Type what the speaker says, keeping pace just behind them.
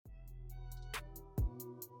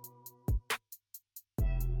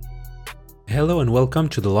Hello and welcome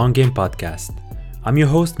to the Long Game Podcast. I'm your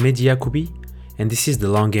host Mehdi Yacoubi, and this is the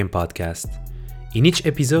Long Game Podcast. In each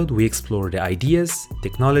episode, we explore the ideas,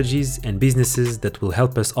 technologies, and businesses that will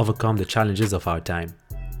help us overcome the challenges of our time.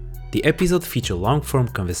 The episodes feature long-form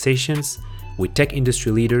conversations with tech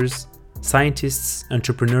industry leaders, scientists,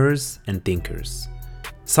 entrepreneurs, and thinkers.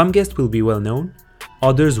 Some guests will be well known,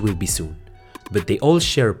 others will be soon, but they all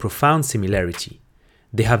share a profound similarity.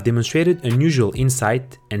 They have demonstrated unusual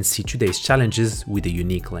insight and see today's challenges with a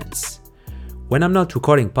unique lens. When I'm not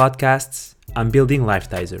recording podcasts, I'm building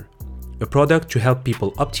Lifetizer, a product to help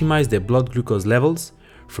people optimize their blood glucose levels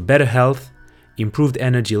for better health, improved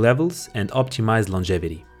energy levels, and optimized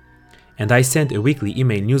longevity. And I send a weekly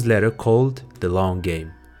email newsletter called The Long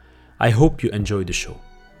Game. I hope you enjoy the show.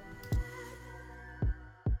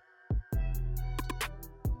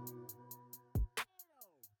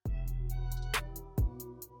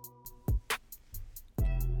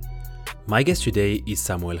 My guest today is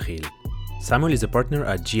Samuel Gil. Samuel is a partner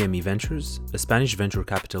at GME Ventures, a Spanish venture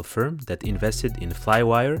capital firm that invested in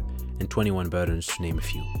Flywire and 21 Buttons, to name a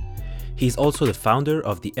few. He is also the founder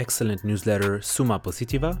of the excellent newsletter Suma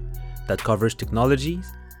Positiva that covers technologies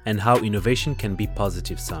and how innovation can be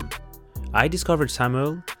positive sum. I discovered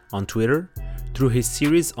Samuel on Twitter through his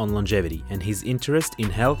series on longevity and his interest in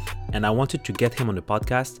health, and I wanted to get him on the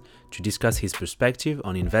podcast to discuss his perspective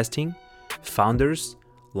on investing, founders,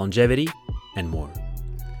 longevity, and more.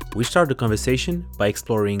 We start the conversation by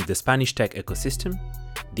exploring the Spanish tech ecosystem,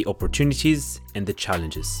 the opportunities and the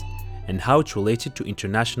challenges, and how it's related to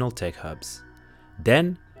international tech hubs.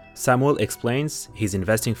 Then, Samuel explains his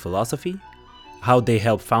investing philosophy, how they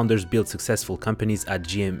help founders build successful companies at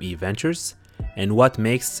GME Ventures, and what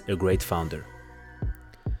makes a great founder.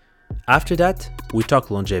 After that, we talk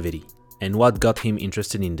longevity and what got him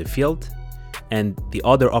interested in the field, and the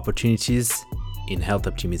other opportunities in health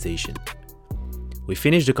optimization. We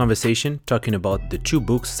finished the conversation talking about the two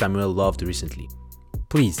books Samuel loved recently.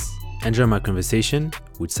 Please enjoy my conversation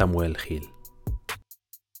with Samuel Gil.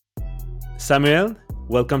 Samuel,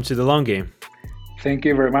 welcome to the Long Game. Thank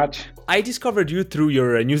you very much. I discovered you through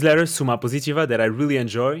your newsletter Suma Positiva that I really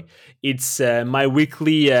enjoy. It's my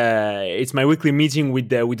weekly meeting with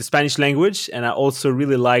the Spanish language, and I also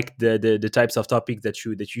really like the types of topics that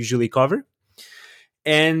you usually cover.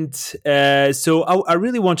 And so I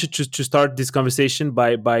really wanted to start this conversation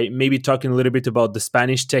by maybe talking a little bit about the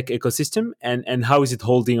Spanish tech ecosystem and how is it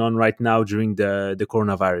holding on right now during the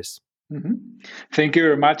coronavirus. Mm-hmm. Thank you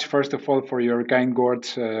very much, first of all, for your kind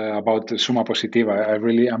words about the Suma Positiva.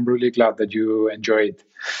 I'm really glad that you enjoy it.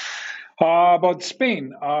 About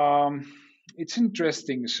Spain, it's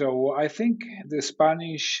interesting. So I think the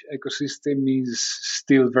Spanish ecosystem is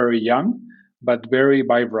still very young, but very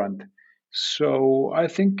vibrant. So I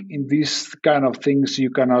think in these kind of things,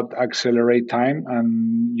 you cannot accelerate time.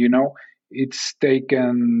 And, it's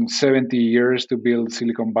taken 70 years to build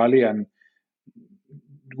Silicon Valley, and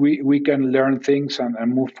we can learn things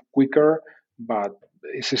and move quicker, but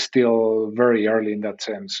it's still very early in that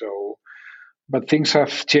sense. So, but things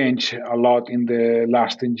have changed a lot in the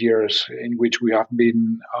last 10 years in which we have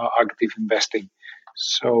been active investing.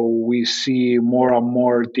 So we see more and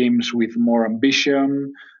more teams with more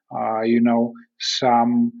ambition,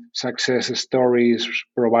 some success stories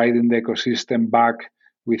providing the ecosystem back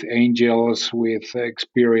with angels, with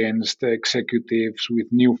experienced executives, with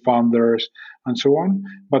new founders, and so on.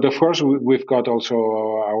 But of course, we've got also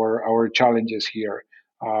our challenges here.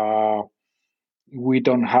 We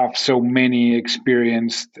don't have so many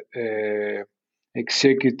experienced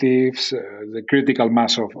executives. The critical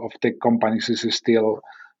mass of tech companies is still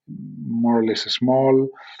more or less small.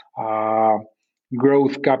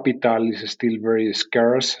 Growth capital is still very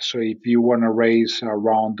scarce. So if you want to raise a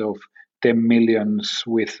round of 10 millions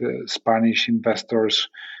with Spanish investors,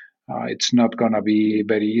 it's not going to be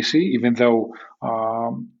very easy, even though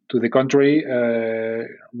to the contrary,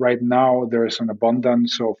 right now there is an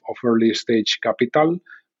abundance of early stage capital,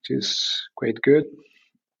 which is quite good.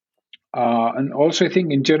 And also, I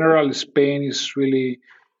think in general, Spain is really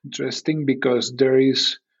interesting because there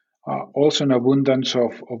is also an abundance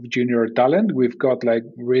of junior talent. We've got like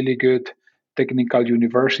really good technical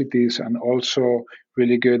universities and also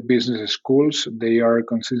really good business schools. They are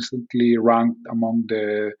consistently ranked among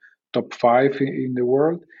the top 5 in the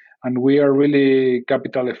world. And we are really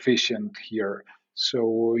capital efficient here.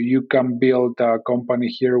 So you can build a company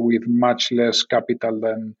here with much less capital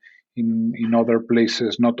than in other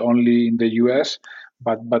places, not only in the US,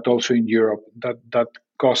 but also in Europe. That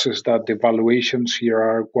causes that the valuations here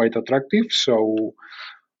are quite attractive. So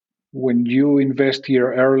when you invest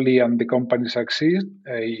here early and the company succeeds,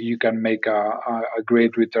 you can make a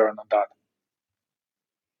great return on that.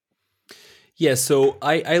 Yeah, so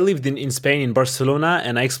I lived in Spain, in Barcelona,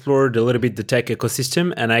 and I explored a little bit the tech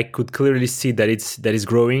ecosystem, and I could clearly see that it's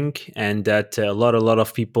growing, and that a lot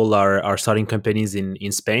of people are starting companies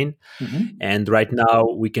in Spain. Hmm. And right now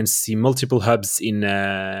we can see multiple hubs in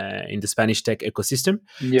the Spanish tech ecosystem.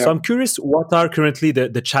 Yeah. So I'm curious, what are currently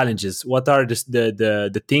the challenges? What are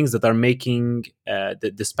the things that are making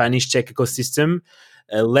the Spanish tech ecosystem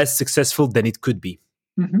less successful than it could be?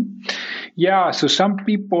 Hmm. Yeah, so some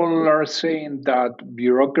people are saying that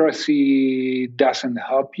bureaucracy doesn't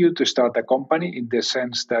help you to start a company in the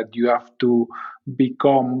sense that you have to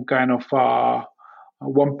become kind of a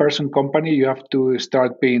one person company. You have to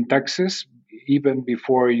start paying taxes even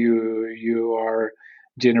before you are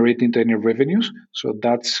generating any revenues. So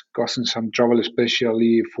that's causing some trouble,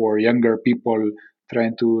 especially for younger people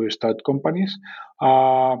trying to start companies.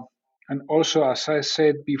 Uh, and also, as I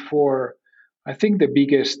said before, I think the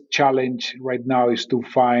biggest challenge right now is to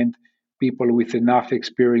find people with enough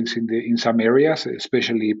experience in some areas,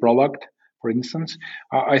 especially product, for instance.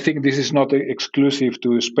 I think this is not exclusive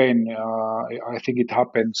to Spain. I think it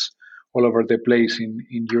happens all over the place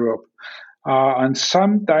in Europe. And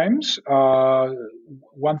sometimes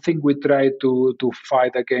one thing we try to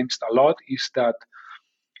fight against a lot is that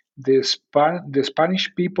the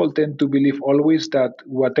Spanish people tend to believe always that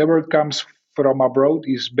whatever comes from abroad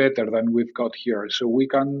is better than we've got here. So we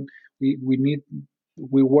need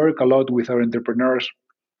we work a lot with our entrepreneurs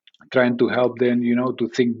trying to help them, to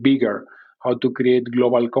think bigger, how to create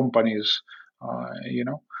global companies, you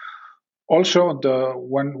know. Also, the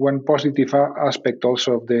one positive aspect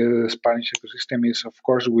also of the Spanish ecosystem is, of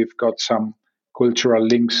course, we've got some cultural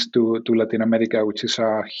links to Latin America, which is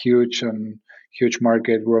a huge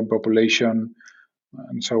market, growing population,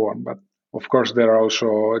 and so on. But of course, there are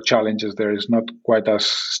also challenges. There is not quite as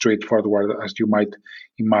straightforward as you might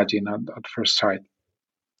imagine at first sight.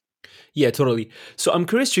 Yeah, totally. So I'm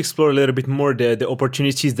curious to explore a little bit more the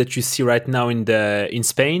opportunities that you see right now in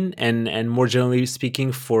Spain, and more generally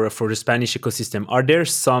speaking for the Spanish ecosystem. Are there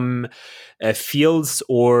some fields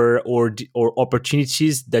or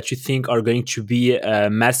opportunities that you think are going to be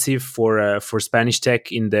massive for Spanish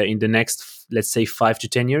tech in the next, let's say, 5 to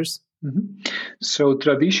 10 years? Mhm. So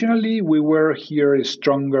traditionally, we were here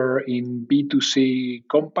stronger in B2C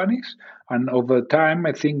companies, and over time,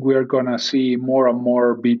 I think we are gonna see more and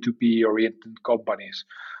more B2B oriented companies.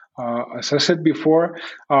 As I said before,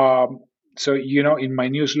 so in my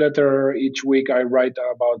newsletter each week I write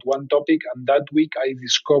about one topic, and that week I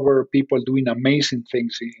discover people doing amazing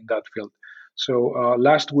things in that field. So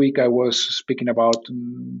last week I was speaking about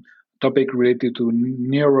topic related to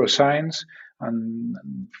neuroscience, and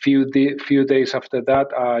few days after that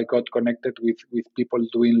I got connected with people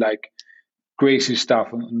doing like crazy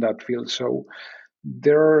stuff in that field. So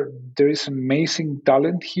there is amazing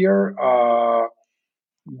talent here,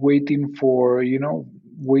 waiting for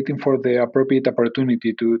waiting for the appropriate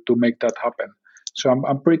opportunity to make that happen. So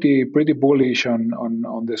I'm pretty bullish on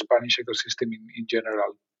the Spanish ecosystem in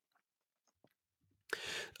general.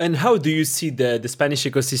 And how do you see the Spanish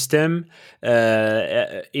ecosystem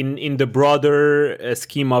in the broader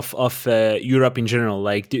scheme of Europe in general?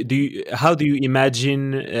 Like, how do you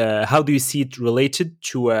imagine? How do you see it related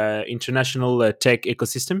to international tech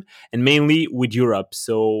ecosystem, and mainly with Europe?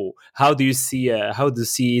 So, how do you see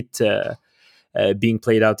it being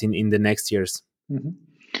played out in the next years? Mhm.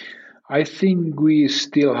 I think we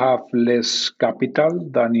still have less capital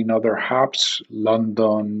than in other hubs: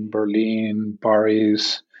 London, Berlin,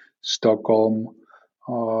 Paris, Stockholm.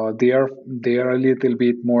 They are a little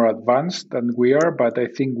bit more advanced than we are, but I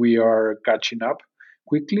think we are catching up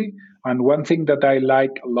quickly. And one thing that I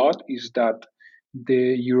like a lot is that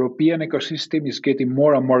the European ecosystem is getting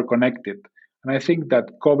more and more connected. And I think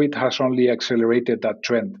that COVID has only accelerated that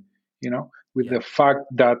trend, with Yeah. the fact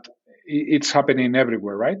that it's happening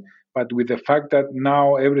everywhere, right? But with the fact that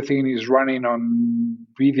now everything is running on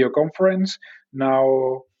video conference,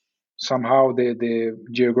 now somehow the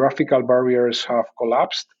geographical barriers have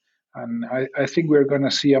collapsed. And I think we're going to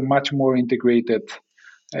see a much more integrated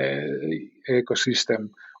ecosystem.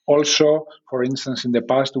 Also, for instance, in the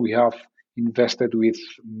past, we have invested with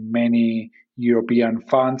many European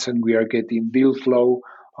funds, and we are getting deal flow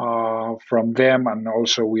from them. And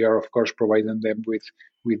also, we are, of course, providing them with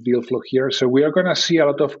deal flow here. So we are going to see a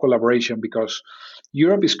lot of collaboration because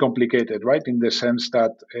Europe is complicated, right? In the sense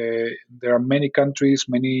that there are many countries,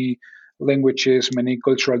 many languages, many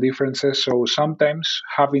cultural differences. So sometimes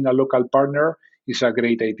having a local partner is a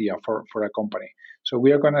great idea for a company. So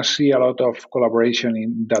we are going to see a lot of collaboration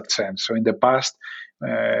in that sense. So in the past,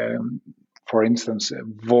 um, for instance,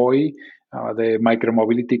 Voi. the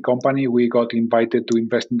micromobility company. We got invited to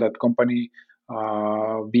invest in that company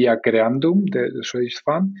via Creandum, the Swedish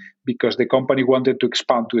fund, because the company wanted to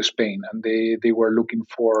expand to Spain, and they were looking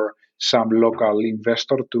for some local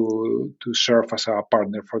investor to serve as a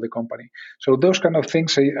partner for the company. So those kind of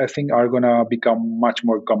things, I think, are going to become much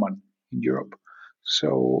more common in Europe.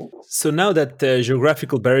 So now that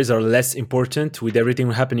geographical barriers are less important with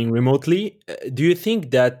everything happening remotely, do you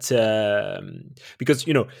think that because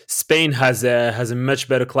Spain has a much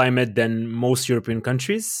better climate than most European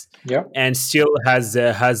countries, yeah, and still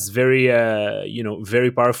has very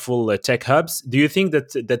very powerful tech hubs, do you think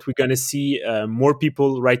that we're going to see more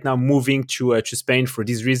people right now moving to Spain for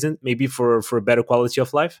this reason, maybe for a better quality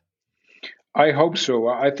of life? I hope so.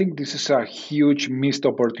 I think this is a huge missed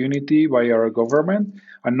opportunity by our government,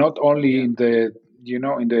 and not only Yeah. in the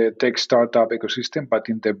in the tech startup ecosystem, but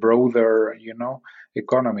in the broader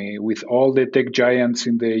economy. With all the tech giants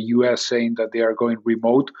in the US saying that they are going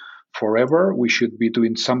remote forever, we should be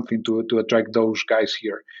doing something to attract those guys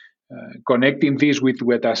here. Connecting this with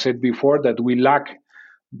what I said before, that we lack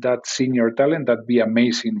that senior talent, that'd be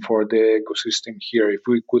amazing for the ecosystem here. If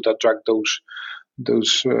we could attract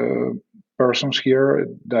those persons here,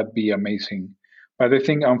 that'd be amazing. But I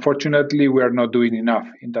think, unfortunately, we are not doing enough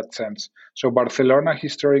in that sense. So Barcelona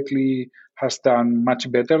historically has done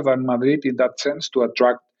much better than Madrid in that sense to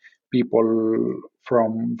attract people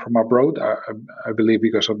from abroad. I believe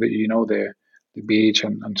because of the beach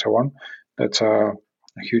and so on. That's a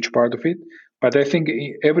huge part of it. But I think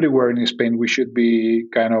everywhere in Spain we should be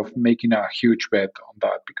kind of making a huge bet on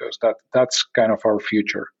that, because that's kind of our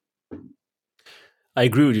future. I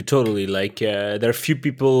agree with you totally. Like there are few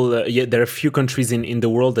people, there are few countries in the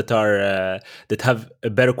world that have a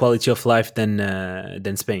better quality of life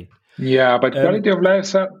than Spain. Yeah, but Um, quality of life,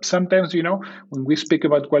 sometimes, when we speak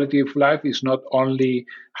about quality of life, is not only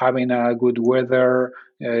having a good weather,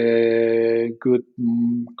 good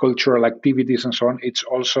cultural activities, and so on. It's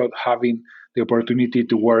also having the opportunity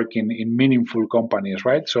to work in meaningful companies,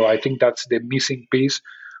 right? So I think that's the missing piece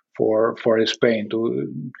for Spain,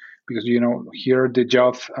 because here the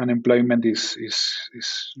job unemployment is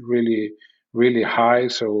really really high.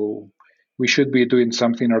 So we should be doing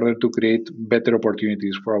something in order to create better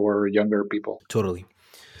opportunities for our younger people. totally.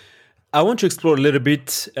 I want to explore a little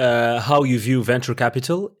bit how you view venture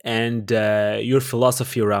capital and your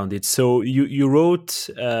philosophy around it. So you wrote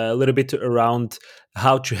a little bit around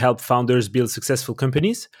how to help founders build successful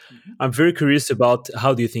companies. Mhm. I'm very curious about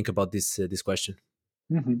how do you think about this question.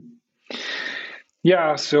 Mhm.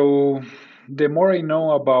 Yeah, so the more I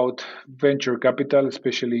know about venture capital,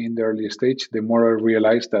 especially in the early stage, the more I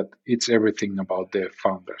realize that it's everything about the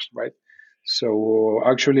founders, right? So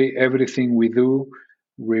actually, everything we do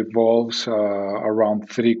revolves around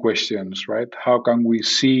three questions, right? How can we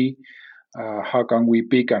see, how can we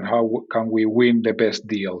pick, and how can we win the best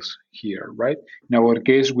deals here, right? In our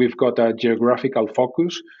case, we've got a geographical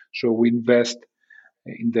focus, so we invest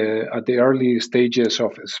at the early stages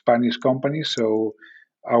of Spanish companies. So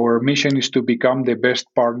our mission is to become the best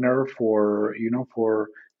partner for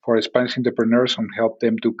Spanish entrepreneurs and help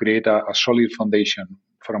them to create a solid foundation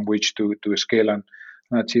from which to scale and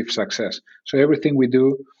achieve success. So everything we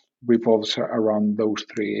do revolves around those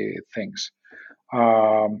three things.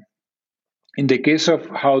 Um, in the case of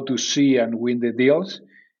how to see and win the deals,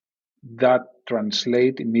 that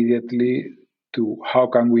translate immediately to how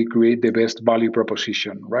can we create the best value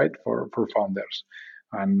proposition, right, for founders.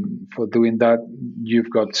 And for doing that, you've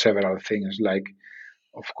got several things, like,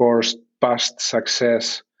 of course, past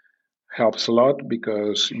success helps a lot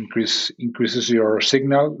because increases your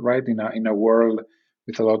signal, right, in a world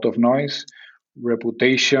with a lot of noise.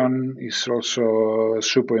 Reputation is also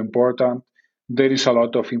super important. There is a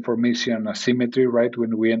lot of information asymmetry, right,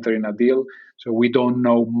 when we enter in a deal. So we don't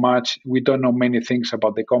know much, we don't know many things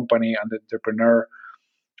about the company, and the entrepreneur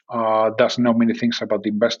doesn't know many things about the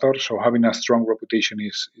investor. So having a strong reputation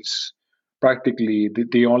is practically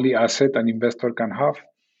the only asset an investor can have.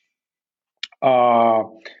 Uh,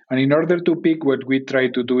 and in order to pick, what we try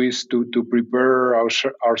to do is to prepare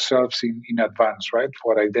ourselves in advance, right,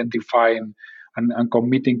 for identifying and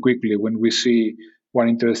committing quickly when we see one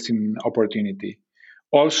interesting opportunity.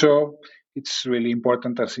 Also, it's really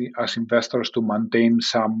important as investors to maintain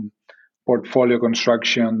some portfolio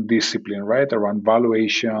construction discipline, right, around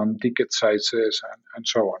valuation, ticket sizes, and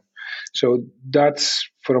so on. So that's,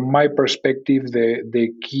 from my perspective, the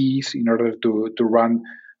keys in order to run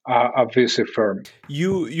a VC firm.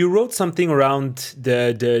 You wrote something around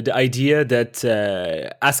the idea that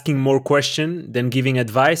asking more question than giving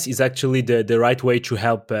advice is actually the right way to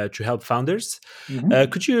help founders.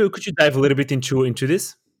 Mhm. Could you dive a little bit into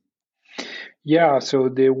this? Yeah, so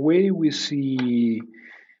the way we see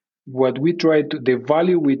what we try to the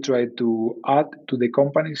value we try to add to the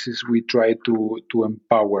companies is we try to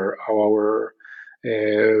empower our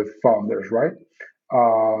founders, right?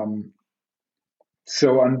 Um,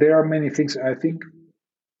 so, and there are many things. I think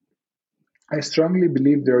I strongly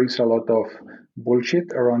believe there is a lot of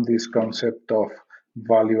bullshit around this concept of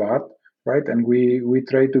value add, right? And we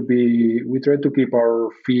try to keep our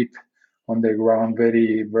feet on the ground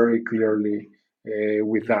very clearly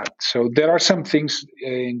with Yeah. that. So there are some things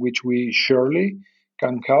in which we surely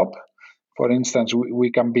can help. For instance,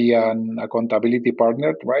 we can be an accountability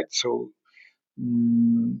partner, right? So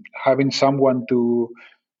having someone to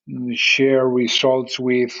share results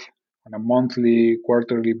with on a monthly,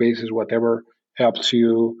 quarterly basis, whatever helps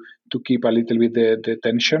you to keep a little bit the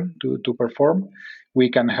tension to perform. We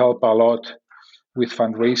can help a lot with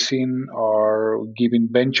fundraising or giving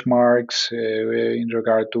benchmarks in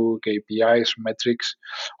regard to KPIs, metrics.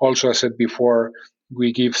 Also, as I said before,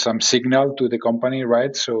 we give some signal to the company,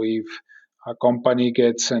 right? So if a company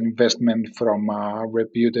gets an investment from a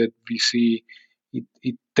reputed VC,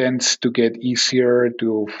 it tends to get easier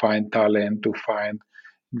to find talent, to find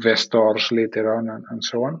investors later on, and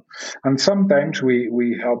so on. And sometimes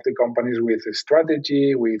we help the companies with a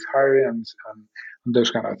strategy, with hiring, and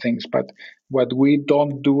those kind of things. But what we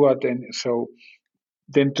don't do at any, so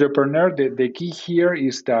the entrepreneur, the key here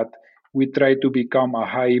is that we try to become a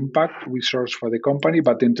high impact resource for the company,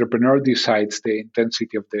 but the entrepreneur decides the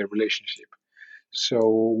intensity of the relationship.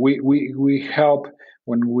 So we help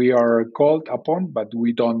when we are called upon, but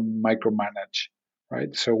we don't micromanage,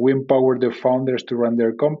 right? So we empower the founders to run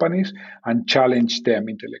their companies and challenge them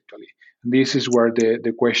intellectually. And this is where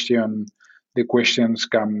the questions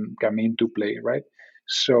come into play, right?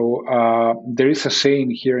 So there is a saying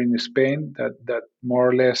here in Spain that more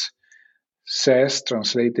or less says,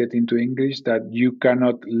 translated into English, that you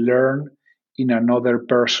cannot learn in another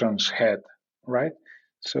person's head, right?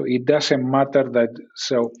 So it doesn't matter that.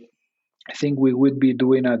 So I think we would be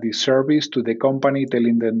doing a disservice to the company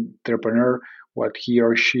telling the entrepreneur what he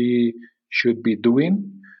or she should be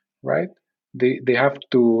doing, right? They have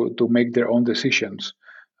to make their own decisions.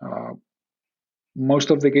 Uh,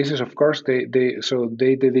 Most of the cases, of course, they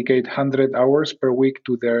dedicate 100 hours per week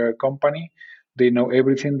to their company. They know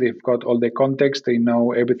everything. They've got all the context. They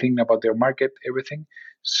know everything about their market, everything.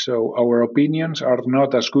 So our opinions are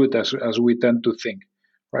not as good as we tend to think,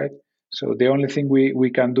 right? So the only thing we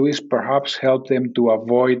can do is perhaps help them to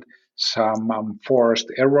avoid some forced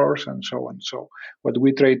errors and so on. So what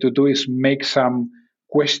we try to do is make some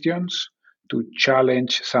questions to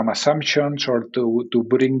challenge some assumptions or to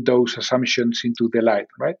bring those assumptions into the light,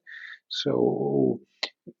 right? So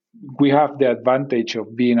we have the advantage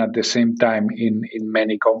of being at the same time in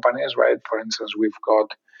many companies, right? For instance, we've got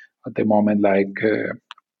at the moment like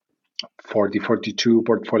 40, 42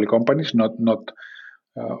 portfolio companies. Not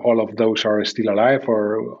all of those are still alive,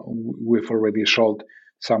 or we've already sold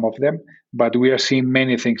some of them. But we are seeing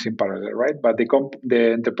many things in parallel, right? But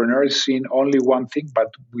the entrepreneur is seeing only one thing, but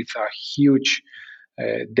with a huge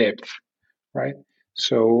depth, right?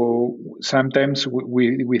 So sometimes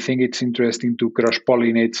we think it's interesting to cross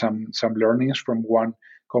pollinate some learnings from one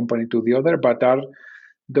company to the other, but are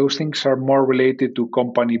those things are more related to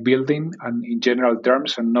company building and in general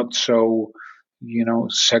terms, and not so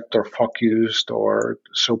sector focused or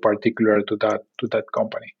so particular to that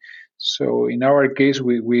company. So in our case,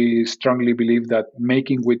 we strongly believe that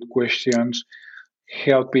making with questions,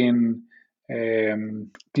 helping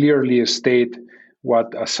clearly state what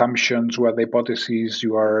assumptions, what hypotheses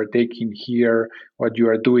you are taking here, what you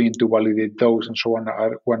are doing to validate those, and so on,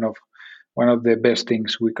 are one of the best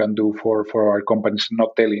things we can do for our companies.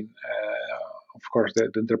 Not telling, of course, the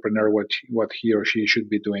entrepreneur what he or she should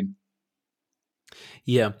be doing.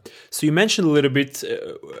 Yeah. So you mentioned a little bit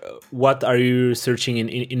what are you researching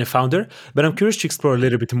in a founder, but I'm curious to explore a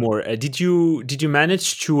little bit more. Did you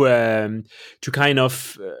manage to kind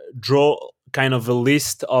of draw kind of a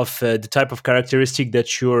list of the type of characteristic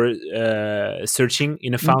that you're searching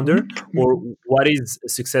in a founder, or Mhm. what is a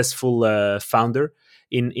successful founder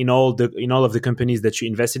in all of the companies that you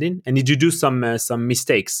invested in? And did you do some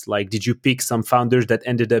mistakes? Like, did you pick some founders that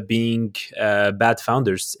ended up being bad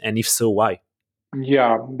founders, and if so, why?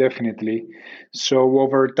 Yeah, definitely. So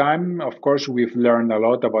over time, of course, we've learned a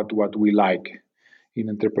lot about what we like in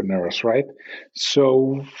entrepreneurs, right?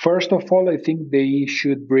 So first of all, I think they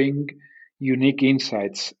should bring unique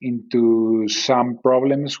insights into some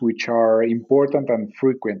problems which are important and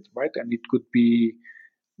frequent, right? And it could be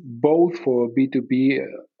both for B2B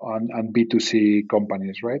and B2C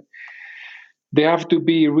companies, right? They have to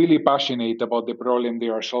be really passionate about the problem they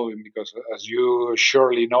are solving, because, as you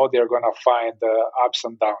surely know, they're going to find ups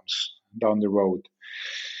and downs down the road.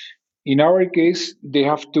 In our case, they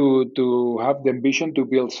have to have the ambition to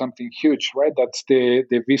build something huge, right? That's the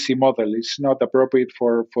VC model. It's not appropriate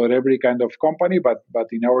for every kind of company, but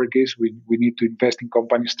in our case, we need to invest in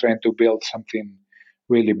companies trying to build something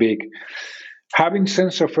really big. Having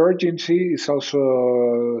sense of urgency is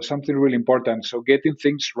also something really important. So getting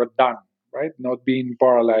things done, right? Not being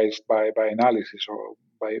paralyzed by analysis or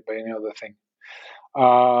by any other thing.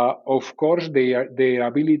 Of course, their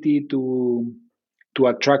ability to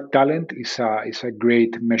attract talent is a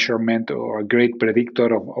great measurement or a great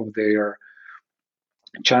predictor of their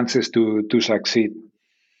chances to succeed.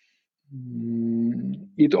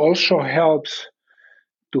 It also helps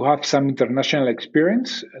to have some international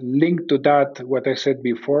experience linked to that, what I said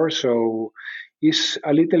before. So is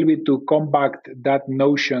a little bit to combat that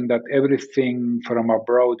notion that everything from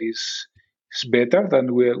abroad is better than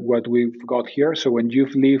what we've got here. So when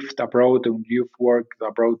you've lived abroad and you've worked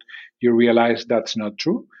abroad, you realize that's not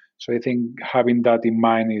true. So I think having that in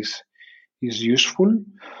mind is useful.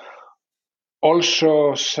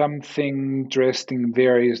 Also, something interesting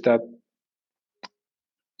there is that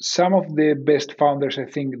some of the best founders, I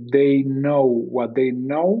think, they know what they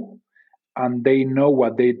know and they know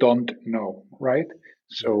what they don't know, right? Yeah.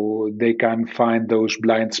 So they can find those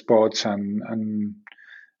blind spots and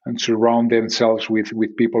surround themselves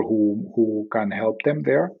with people who can help them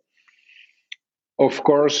there. Of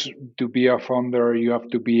course, to be a founder, you have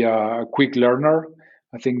to be a quick learner.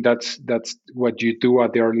 I think that's what you do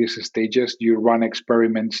at the earliest stages. You run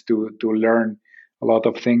experiments to learn a lot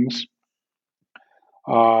of things.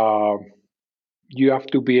 Uh, you have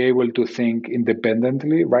to be able to think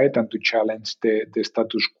independently, right, and to challenge the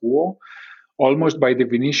status quo. Almost by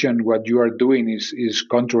definition, what you are doing is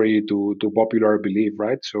contrary to popular belief,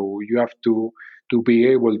 right? So you have to be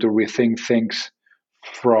able to rethink things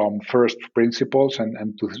from first principles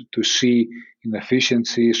and to see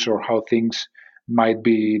inefficiencies or how things might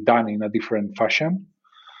be done in a different fashion.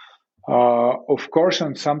 Of course,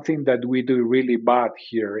 on something that we do really bad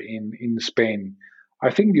here in Spain, I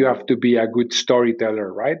think you have to be a good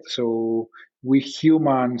storyteller, right? So we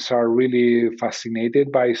humans are really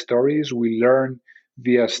fascinated by stories. We learn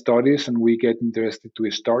via stories and we get interested to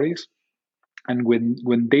stories. And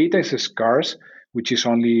when data is scarce, which is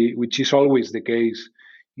always the case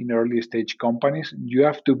in early stage companies, you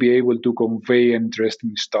have to be able to convey an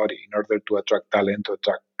interesting story in order to attract talent, to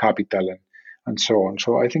attract capital, and so on.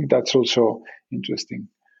 So I think that's also interesting.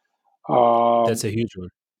 That's Um, a huge one.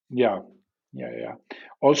 yeah, yeah.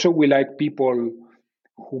 Also, we like people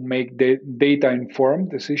who make the data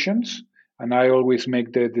informed decisions, and I always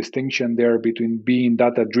make the distinction there between being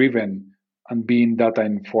data driven and being data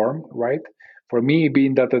informed. Right? For me,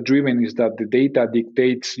 being data driven is that the data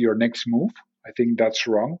dictates your next move. I think that's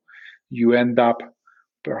wrong. You end up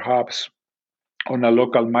perhaps on a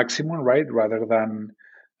local maximum, right, rather than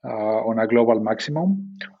on a global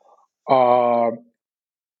maximum. Uh,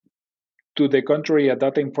 to the contrary, a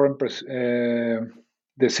data informed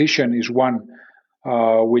decision is one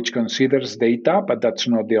which considers data, but that's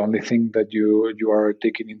not the only thing that you are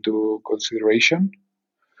taking into consideration.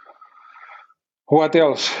 What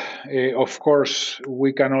else? Of course,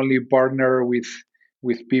 we can only partner with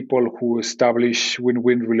people who establish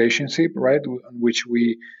win-win relationship, right? Which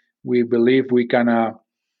we believe we can.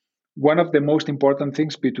 One of the most important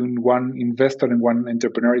things between one investor and one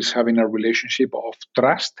entrepreneur is having a relationship of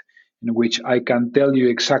trust, in which I can tell you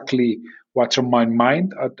exactly what's on my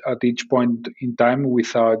mind at each point in time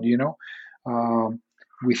without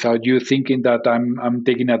without you thinking that I'm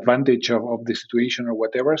taking advantage of the situation or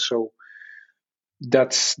whatever. So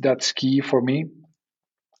that's key for me.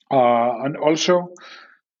 And also,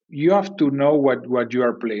 you have to know what you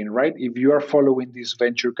are playing, right? If you are following this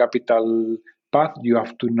venture capital path, you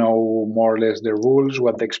have to know more or less the rules,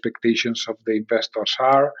 what the expectations of the investors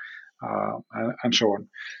are, and so on.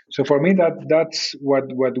 So for me, that's what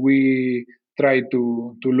we try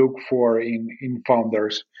to look for in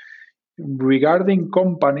founders. Regarding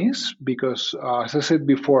companies, because as I said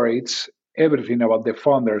before, it's everything about the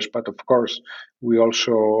founders, but of course, we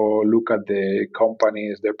also look at the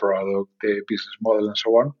companies, the product, the business model, and so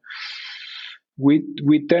on.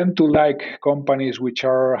 We tend to like companies which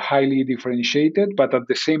are highly differentiated, but at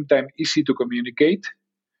the same time easy to communicate.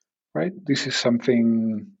 Right? This is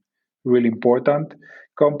something really important.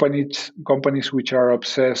 Companies which are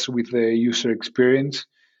obsessed with the user experience.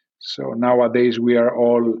 So nowadays we are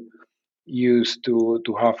all used to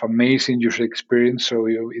have amazing user experience. So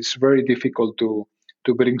it's very difficult to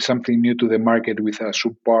bring something new to the market with a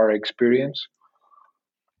subpar experience.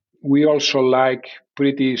 we also like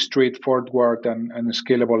pretty straightforward and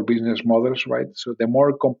scalable business models, right? So the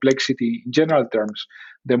more complexity, in general terms,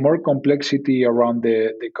 the more complexity around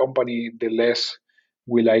the company, the less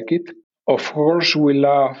we like it. Of course, we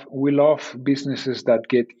love businesses that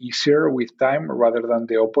get easier with time rather than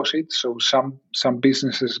the opposite. So some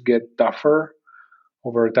businesses get tougher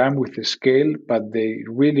over time with the scale, but the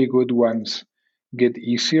really good ones get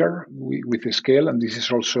easier with the scale, and this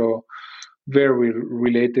is also very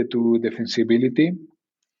related to defensibility.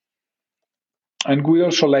 And we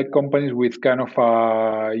also like companies with kind of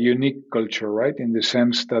a unique culture, right? In the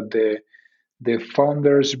sense that the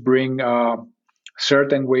founders bring a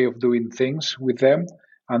certain way of doing things with them,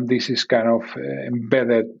 and this is kind of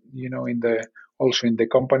embedded, in the also in the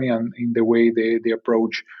company and in the way they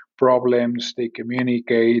approach problems, they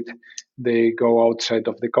communicate, they go outside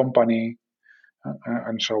of the company,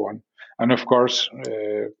 and so on. And of course,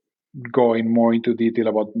 going more into detail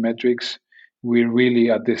about metrics, we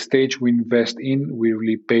really, at the stage we invest in, we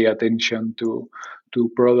really pay attention to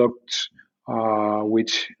products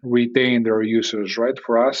which retain their users, right?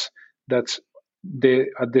 For us, that's the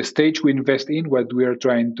at the stage we invest in, what we are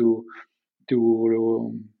trying to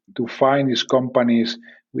to find is companies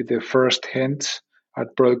with the first hints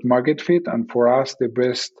at product market fit, and for us, the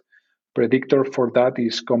best predictor for that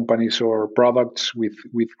is companies or products with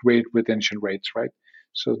great retention rates, right?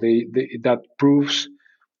 So that proves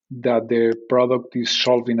that the product is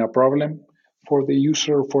solving a problem for the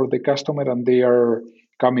user, for the customer, and they are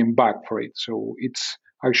coming back for it. So it's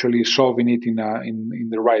actually solving it in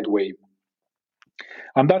the right way.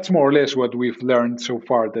 And that's more or less what we've learned so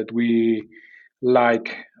far that we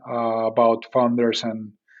like about founders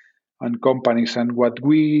and companies. And what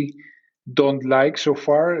we don't like so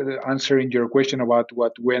far, answering your question about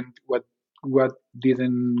what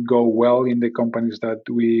didn't go well in the companies that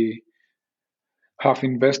we have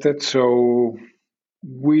invested. So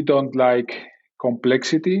we don't like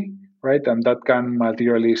complexity, right? And that can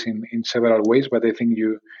materialize in several ways, but I think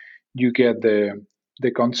you get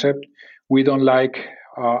the concept. We don't like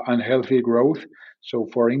unhealthy growth. So,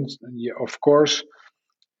 for instance, yeah, of course,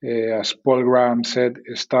 as Paul Graham said,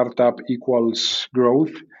 startup equals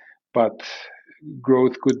growth, but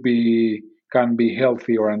growth can be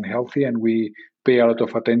healthy or unhealthy, and we pay a lot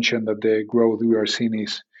of attention that the growth we are seeing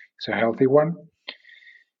is a healthy one.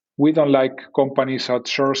 We don't like companies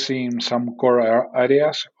outsourcing some core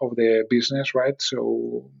areas of the business, right?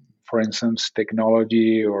 So, for instance,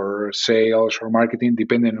 technology or sales or marketing,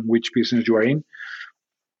 depending on which business you are in,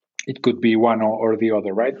 it could be one or the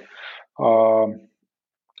other, right? Um,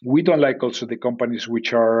 we don't like also the companies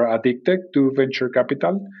which are addicted to venture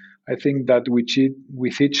capital. I think that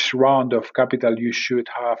with each round of capital, you should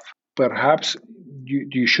have perhaps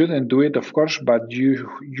you shouldn't do it, of course, but you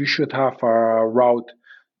should have a route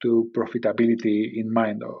to profitability in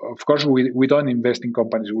mind. Of course, we don't invest in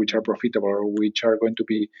companies which are profitable or which are going to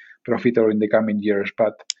be profitable in the coming years,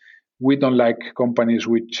 but we don't like companies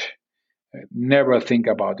which never think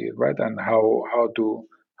about it, right? And how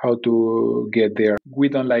to get there. We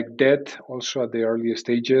don't like debt also at the early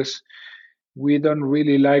stages. We don't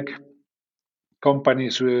really like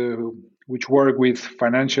companies which work with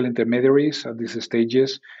financial intermediaries at these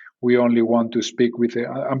stages. We only want to speak with,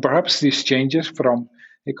 and perhaps this changes from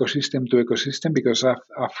ecosystem to ecosystem because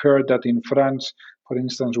I've heard that in France, for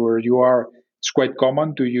instance, where you are, it's quite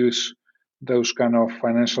common to use those kind of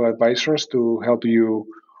financial advisors to help you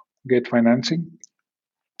get financing.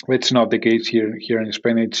 It's not the case here in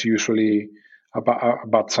Spain. It's usually a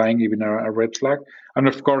bad sign, even a red flag. And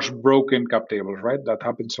of course, broken cap tables, right? That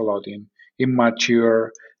happens a lot in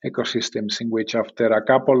immature ecosystems in which after a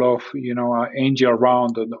couple of angel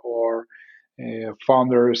round or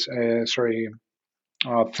founders, sorry,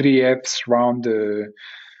 3Fs round,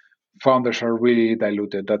 founders are really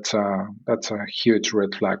diluted. That's a huge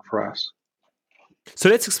red flag for us. So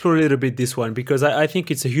let's explore a little bit this one because I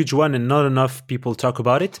think it's a huge one and not enough people talk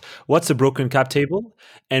about it. What's a broken cap table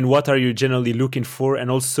and what are you generally looking for?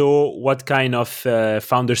 And also what kind of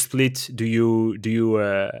founder split do you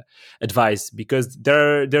advise? Because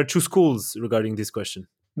there are two schools regarding this question.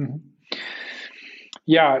 Mm-hmm.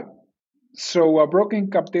 Yeah. So a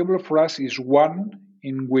broken cap table for us is one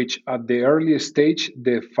in which at the early stage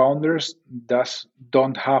the founders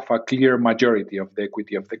don't have a clear majority of the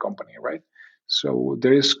equity of the company, right? So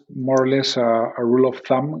there is more or less a rule of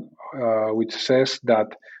thumb which says that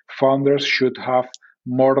founders should have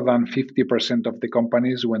more than 50% of the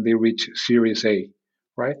companies when they reach Series A,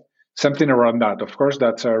 right? Something around that. Of course,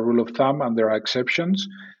 that's a rule of thumb, and there are exceptions,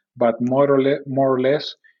 but more or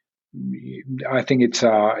less, I think it's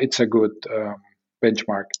a good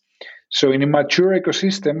benchmark. So in mature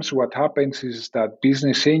ecosystems, what happens is that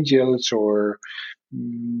business angels or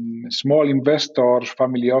small investors,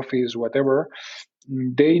 family office, whatever,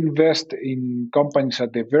 they invest in companies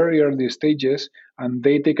at the very early stages and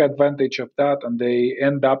they take advantage of that and they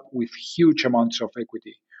end up with huge amounts of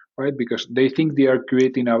equity, right? Because they think they are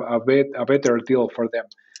creating a better deal for them.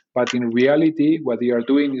 But in reality, what they are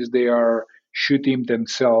doing is they are shooting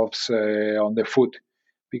themselves on the foot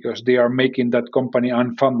because they are making that company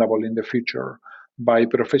unfundable in the future by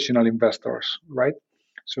professional investors, right?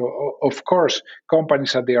 So, of course,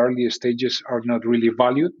 companies at the early stages are not really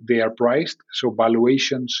valued, they are priced. So,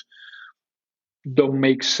 valuations don't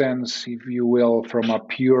make sense, if you will, from a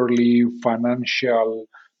purely financial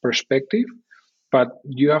perspective. But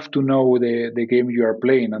you have to know the game you are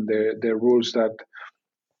playing and the rules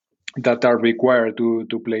that are required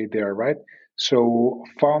to play there, right? So,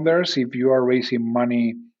 founders, if you are raising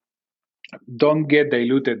money, don't get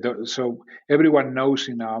diluted. So everyone knows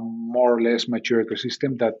in a more or less mature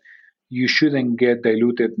ecosystem that you shouldn't get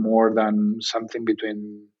diluted more than something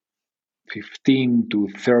between 15 to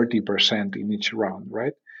 30% in each round,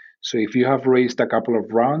 right? So if you have raised a couple of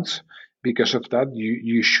rounds, because of that,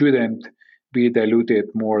 you shouldn't be diluted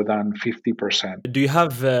more than 50%. Do you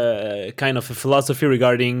have kind of a philosophy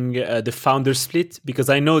regarding the founder split? Because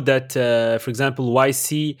I know that, for example,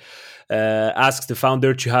 YC asks the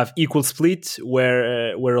founder to have equal split,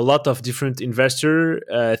 where a lot of different investors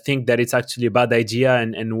think that it's actually a bad idea,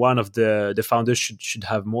 and one of the founders should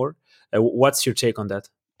have more. What's your take on that?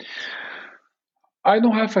 I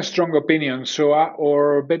don't have a strong opinion,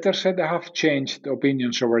 or better said, I have changed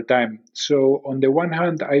opinions over time. So, on the one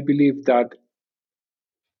hand, I believe that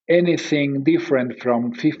anything different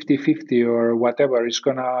from 50-50 or whatever is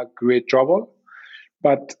going to create trouble.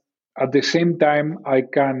 But at the same time, I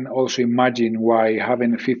can also imagine why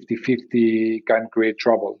having 50-50 can create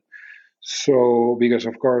trouble. So, because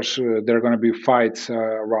of course, there are going to be fights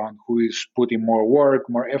around who is putting more work,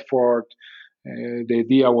 more effort. The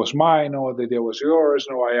idea was mine, or the idea was yours.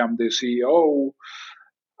 No, I am the CEO.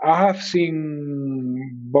 I have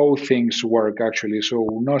seen both things work actually, so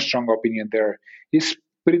no strong opinion there. It's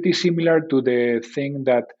pretty similar to the thing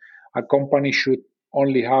that a company should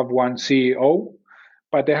only have one CEO,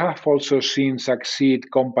 but I have also seen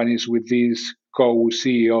succeed companies with these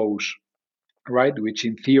co-CEOs, right? Which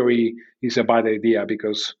in theory is a bad idea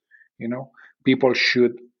because, you know, people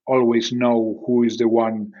should always know who is the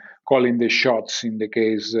one calling the shots in the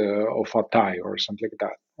case of a tie or something like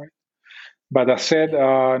that, right? But I said,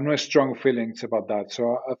 no strong feelings about that.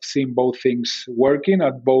 So I've seen both things working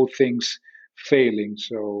and both things failing.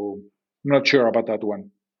 So not sure about that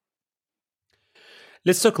one.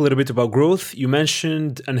 Let's talk a little bit about growth. You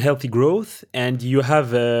mentioned unhealthy growth, and you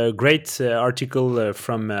have a great article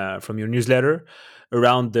from your newsletter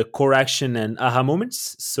around the core action and aha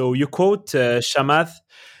moments. So you quote Shamath.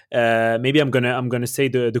 Maybe I'm gonna say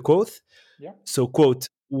the quote. Yeah. So quote: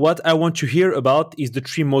 "What I want to hear about is the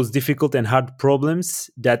three most difficult and hard problems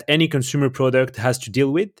that any consumer product has to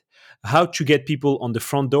deal with. How to get people on the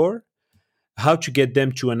front door. How to get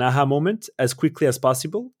them to an aha moment as quickly as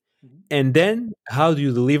possible, and then how do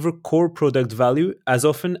you deliver core product value as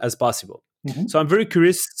often as possible." Mm-hmm. So I'm very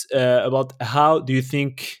curious about how do you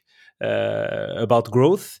think about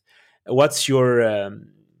growth. What's your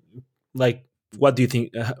like what do you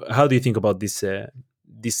think, how do you think about this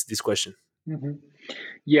question? Mm-hmm.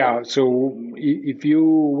 Yeah, so if you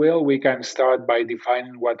will, we can start by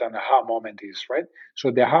defining what an aha moment is, right?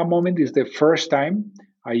 So the aha moment is the first time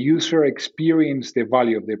a user experience the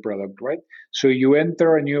value of the product, right? So you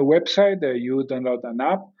enter a new website, you download an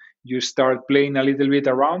app, you start playing a little bit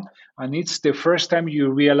around, and it's the first time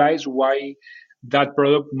you realize why that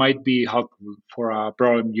product might be helpful for a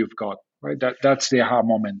problem you've got, right? That's the aha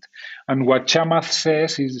moment. And what Chamath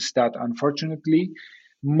says is that unfortunately,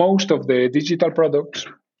 most of the digital products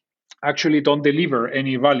actually don't deliver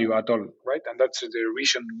any value at all, right? And that's the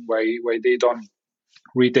reason why they don't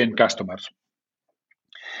retain customers.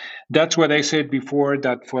 That's what I said before,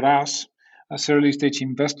 that for us as early stage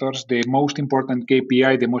investors, the most important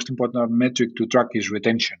KPI, the most important metric to track is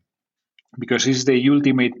retention, because it's the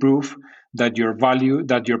ultimate proof that your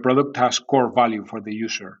product has core value for the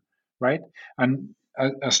user, right? And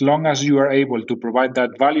as long as you are able to provide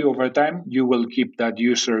that value over time, you will keep that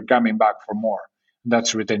user coming back for more.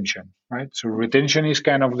 That's retention, right? So retention is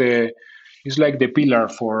kind of is like the pillar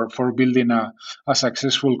for building a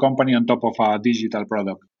successful company on top of a digital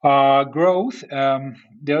product. Growth.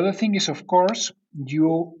 The other thing is, of course,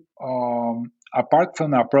 you apart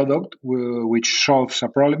from a product which solves a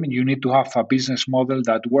problem, you need to have a business model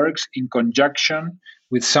that works in conjunction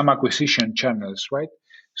with some acquisition channels, right?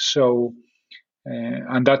 So,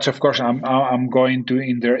 and that's of course I'm going to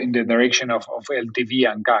in the direction of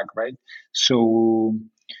LTV and CAC, right? So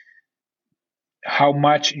how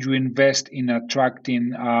much you invest in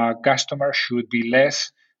attracting customers should be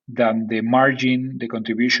less than the margin, the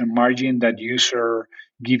contribution margin that user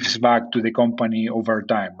gives back to the company over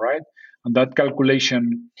time, right? And that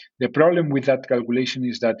calculation, the problem with that calculation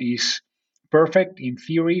is that is perfect in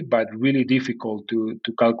theory, but really difficult to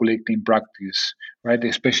calculate in practice, right?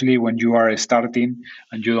 Especially when you are starting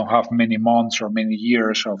and you don't have many months or many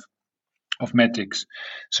years of metrics.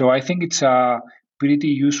 So I think it's a pretty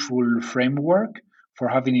useful framework for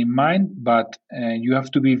having in mind, but you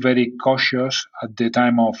have to be very cautious at the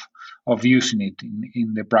time of using it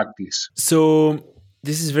in the practice. So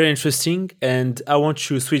this is very interesting, and I want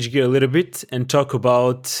to switch gear a little bit and talk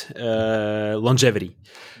about longevity,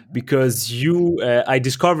 because I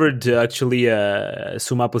discovered actually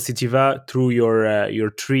Suma Positiva through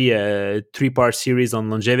your three part series on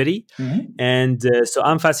longevity, and so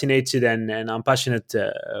I'm fascinated and I'm passionate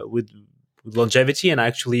with longevity, and I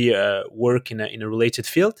actually work in a related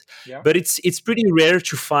field. Yeah. But it's pretty rare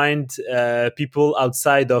to find people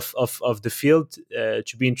outside of the field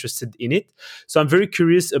to be interested in it. So I'm very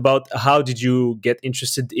curious about how did you get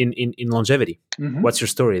interested in longevity? What's your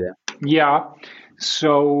story there? Yeah.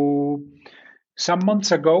 So some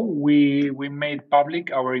months ago, we made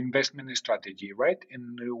public our investment strategy, right?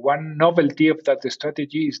 And one novelty of that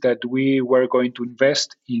strategy is that we were going to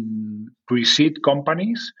invest in pre-seed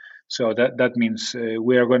companies. So that means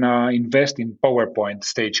we are going to invest in PowerPoint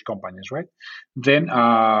stage companies, right? Then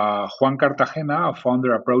Juan Cartagena, a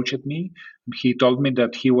founder, approached me. He told me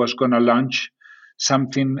that he was going to launch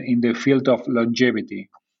something in the field of longevity,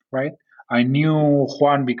 right? I knew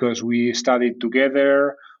Juan because we studied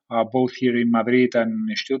together, both here in Madrid and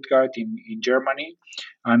Stuttgart in Germany.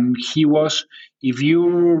 And he was, if you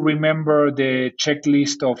remember the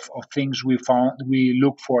checklist of things we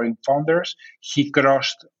look for in founders, he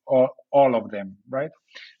crossed all of them, right?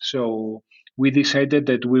 So we decided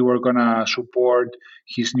that we were gonna support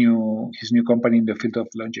his new company in the field of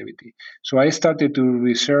longevity. So I started to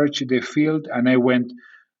research the field, and I went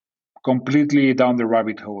completely down the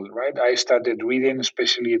rabbit hole, right? I started reading,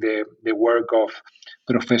 especially the work of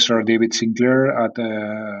Professor David Sinclair at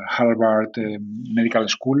Harvard Medical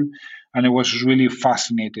School, and I was really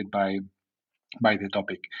fascinated by the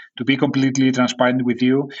topic. To be completely transparent with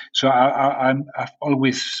you, so I've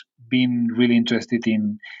always been really interested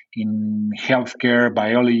in healthcare,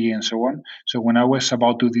 biology, and so on. So when I was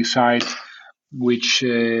about to decide which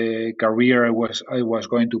career I was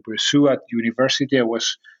going to pursue at university, I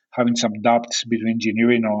was having some doubts between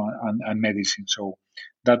engineering and medicine. So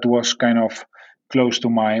that was kind of close to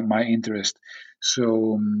my interest.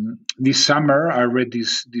 So this summer, I read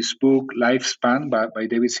this book, Lifespan, by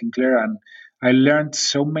David Sinclair, and I learned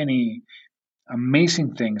so many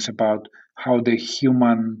amazing things about how the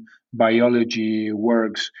human biology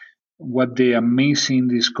works, what the amazing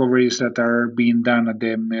discoveries that are being done at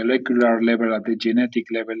the molecular level, at the genetic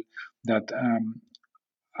level, that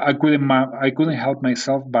I couldn't help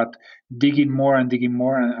myself but digging more and digging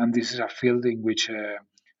more, and this is a field in which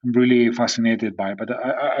I'm really fascinated by. But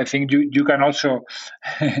I think you can also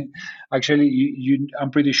actually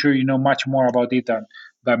I'm pretty sure you know much more about it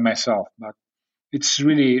than myself. But it's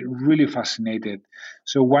really fascinated.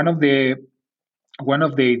 So one of the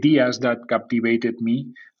ideas that captivated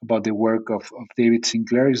me about the work of David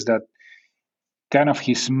Sinclair is that kind of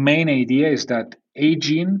his main idea is that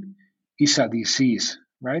aging is a disease,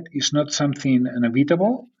 right? It's not something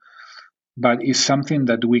inevitable, but it's something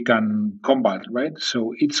that we can combat, right?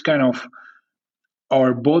 So it's kind of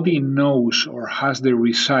our body knows or has the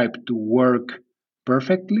recipe to work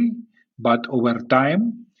perfectly, but over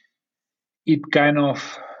time it kind of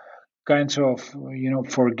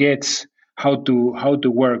forgets how to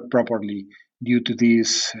work properly due to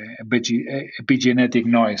this epigenetic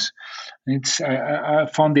noise. I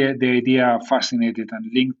found the idea fascinating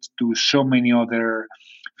and linked to so many other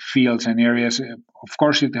fields and areas. Of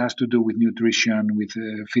course, it has to do with nutrition, with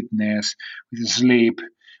fitness, with sleep,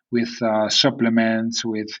 with supplements,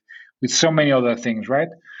 with so many other things, right?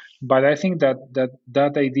 But I think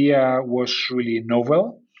that idea was really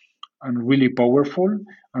novel and really powerful,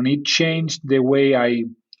 and it changed the way I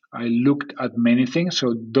looked at many things.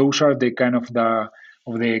 So those are the kind of the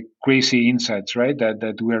crazy insights, right?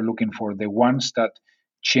 That we are looking for, the ones that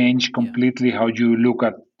change completely how you look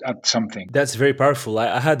at something. That's very powerful.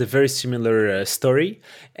 I had a very similar story,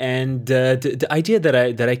 and the idea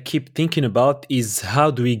that I keep thinking about is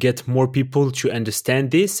how do we get more people to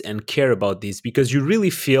understand this and care about this? Because you really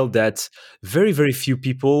feel that very few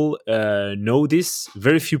people know this.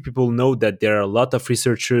 Very few people know that there are a lot of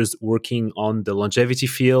researchers working on the longevity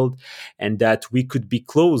field, and that we could be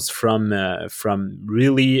close from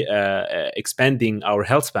really expanding our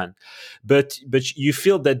health span. But you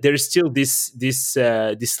feel that there is still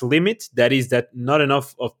this limit, that is that not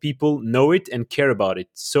enough of people know it and care about it.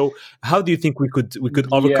 So how do you think we could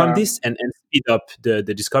overcome Yeah, this and speed up the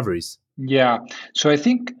discoveries? yeah. So I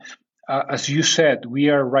think, as you said, we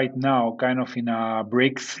are right now kind of in a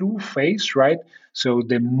breakthrough phase, right? So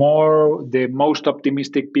the most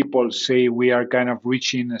optimistic people say we are kind of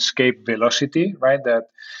reaching escape velocity, right? That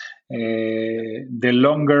the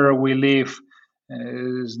longer we live,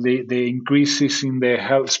 the increases in the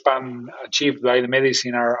health span achieved by the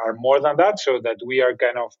medicine are more than that, so that we are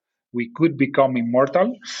kind of, we could become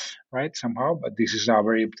immortal, right, somehow. But this is a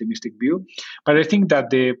very optimistic view. But I think that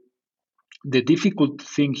the difficult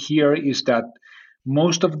thing here is that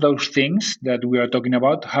most of those things that we are talking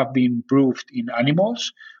about have been proved in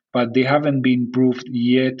animals, but they haven't been proved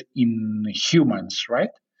yet in humans,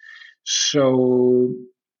 right? So,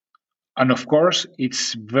 and of course,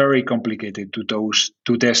 it's very complicated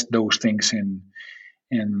to test those things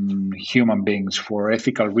in human beings for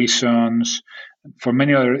ethical reasons, for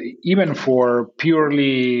many other, even for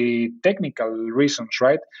purely technical reasons,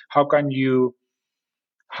 right? How can you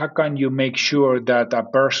how can you make sure that a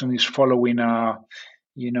person is following a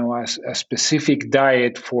specific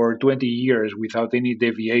diet for 20 years without any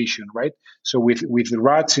deviation, right? So with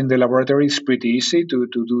rats in the laboratory, it's pretty easy to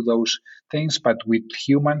do those things, but with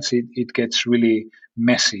humans, it gets really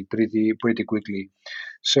messy pretty quickly.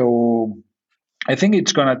 So I think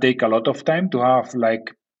it's going to take a lot of time to have,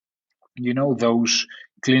 like, those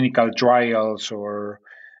clinical trials or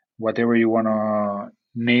whatever you want to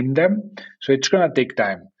name them. So it's going to take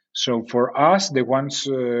time. So for us, the ones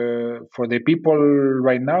for the people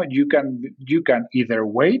right now, you can either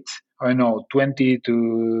wait, I don't know, 20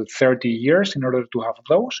 to 30 years in order to have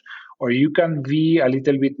those, or you can be a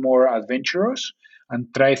little bit more adventurous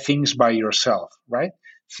and try things by yourself, right?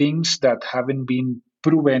 Things that haven't been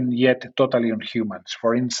proven yet totally on humans.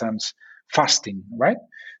 For instance, fasting, right?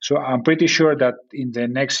 So I'm pretty sure that in the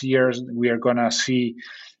next years we are gonna see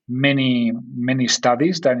many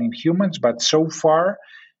studies done in humans, but so far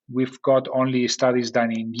we've got only studies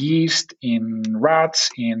done in yeast, in rats,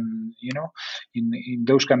 in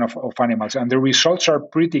those kind of animals, and the results are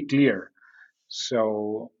pretty clear.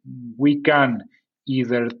 So we can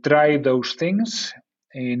either try those things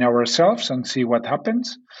in ourselves and see what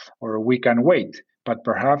happens, or we can wait. But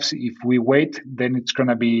perhaps if we wait, then it's going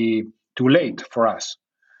to be too late for us.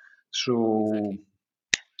 So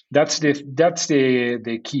Exactly. that's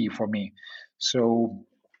the key for me. So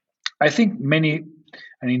I think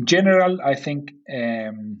and in general, I think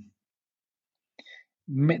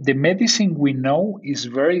the medicine we know is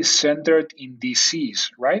very centered in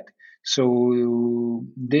disease, right? So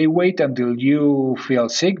they wait until you feel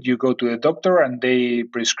sick, you go to the doctor, and they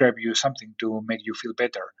prescribe you something to make you feel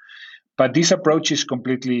better. But this approach is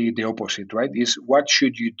completely the opposite, right? Is what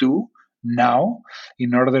should you do now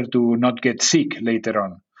in order to not get sick later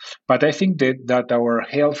on? But I think that our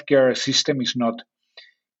healthcare system has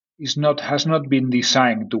not been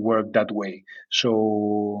designed to work that way.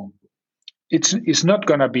 So it's not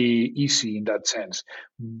going to be easy in that sense.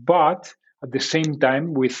 But at the same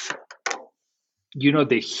time, with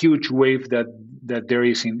the huge wave that there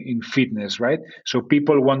is in fitness, right? So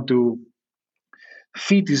people want to,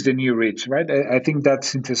 fit is the new rich, right? I think that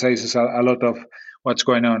synthesizes a lot of what's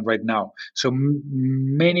going on right now. So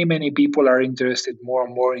many people are interested more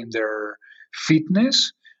and more in their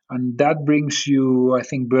fitness, and that brings you, I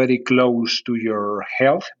think, very close to your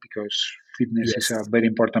health, because fitness is a Yes. very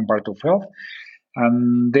important part of health.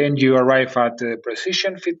 And then you arrive at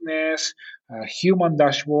precision fitness, human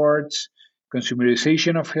dashboards,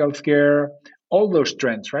 consumerization of healthcare, all those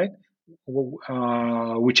trends, right?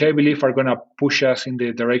 Which I believe are going to push us in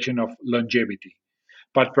the direction of longevity,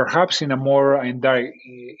 but perhaps in a more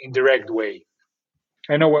indirect way.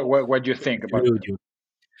 I know what you think about Agree with you.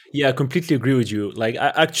 Yeah, I completely agree with you. Like,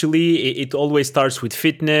 actually, it always starts with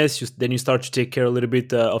fitness. Then you start to take care a little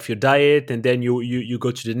bit of your diet, and then you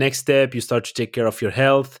go to the next step. You start to take care of your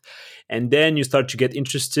health, and then you start to get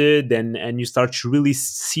interested, and you start to really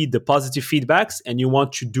see the positive feedbacks, and you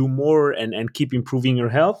want to do more and keep improving your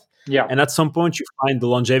health. Yeah. And at some point, you find the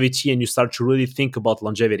longevity, and you start to really think about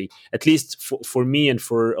longevity. At least for me and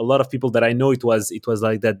for a lot of people that I know, it was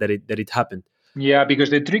like that it happened. Yeah, because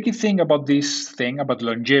the tricky thing about this thing, about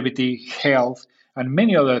longevity, health, and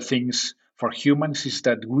many other things for humans is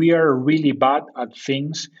that we are really bad at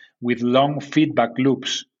things with long feedback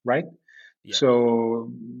loops, right? Yeah.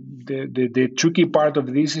 So the tricky part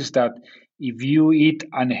of this is that if you eat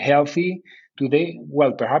unhealthy today,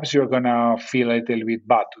 well, perhaps you're gonna feel a little bit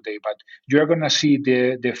bad today, but you're gonna see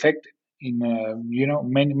the effect in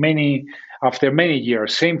many after many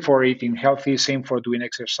years. Same for eating healthy, same for doing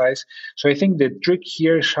exercise. So I think the trick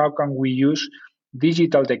here is how can we use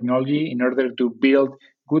digital technology in order to build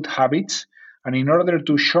good habits and in order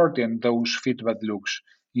to shorten those feedback loops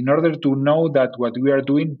in order to know that what we are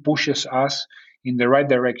doing pushes us in the right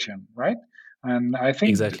direction, right? And I think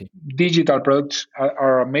Exactly. digital products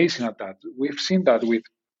are amazing at that. We've seen that with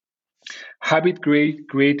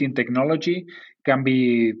creating technology can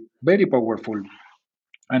be very powerful,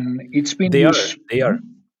 and it's been They are. used. They are. Mhm.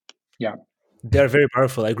 Yeah. They're very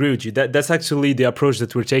powerful. I agree with you. That's actually the approach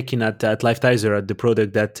that we're taking at Lifetizer, at the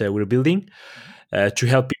product that we're building, to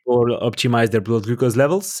help people optimize their blood glucose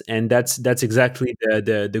levels, and that's exactly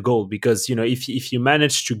the goal. Because if you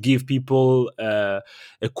manage to give people a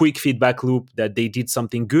quick feedback loop that they did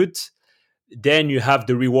something good, then you have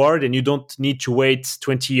the reward, and you don't need to wait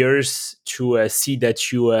 20 years to see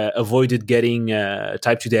that you avoided getting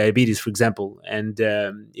type 2 diabetes, for example. And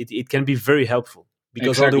it can be very helpful,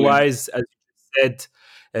 because Exactly. otherwise, as you said,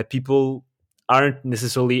 people aren't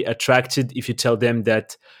necessarily attracted if you tell them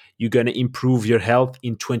that you're going to improve your health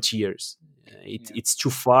in 20 years. Yeah. It's too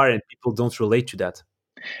far, and people don't relate to that.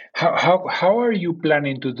 How are you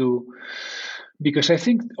planning to do? Because I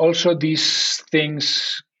think also these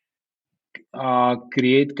things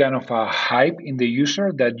create kind of a hype in the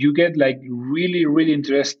user that you get like really really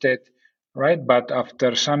interested, right? But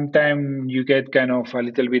after some time you get kind of a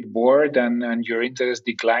little bit bored and your interest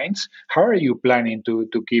declines. How are you planning to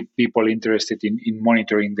keep people interested in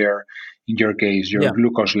monitoring their, in your case, your Yeah.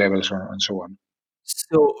 glucose levels and so on?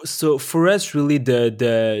 So for us, really,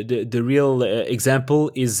 the real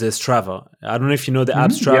example is Strava. I don't know if you know the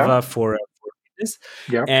app Yeah. Strava for fitness.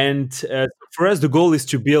 Yeah. And for us, the goal is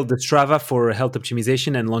to build the Strava for health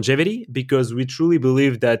optimization and longevity, because we truly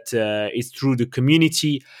believe that it's through the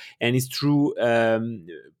community, and it's through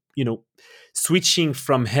you know switching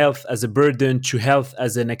from health as a burden to health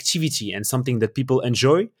as an activity and something that people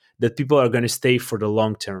enjoy, that people are going to stay for the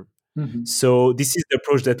long term. Hmm. So this is the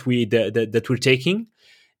approach that we're taking,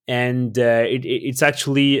 and it's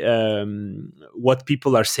actually what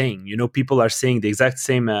people are saying. People are saying the exact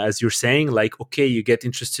same as you're saying. Like, okay, you get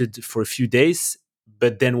interested for a few days,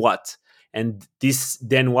 but then what? And this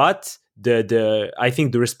then what? The I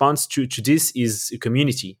think the response to this is a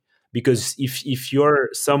community, because if you're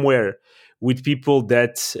somewhere with people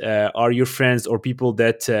that are your friends, or people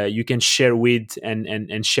that you can share with,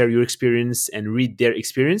 and share your experience and read their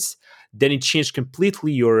experience, then it changed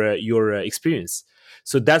completely your experience.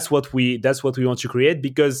 So that's what we want to create,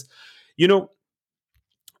 because you know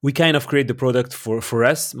we kind of create the product for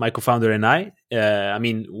us, my co-founder and I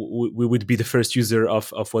mean, we would be the first user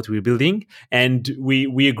of what we're building, and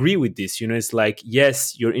we agree with this. It's like,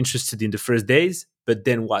 yes, you're interested in the first days, but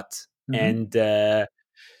then what? Hmm. And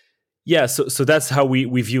yeah, so that's how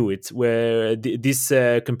we view it, where this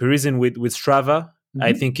comparison with Strava,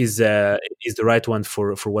 I Hmm. think, is the right one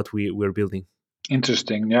for what we're building.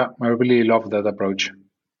 Interesting. Yeah, I really love that approach.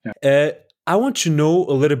 Yeah. Uh, I want to know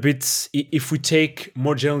a little bit, if we take,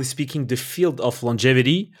 more generally speaking, the field of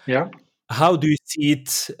longevity. Yeah. How do you see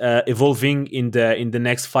it evolving in the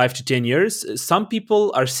next 5 to 10 years? Some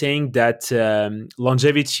people are saying that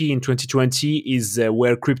longevity in 2020 is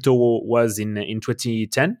where crypto was in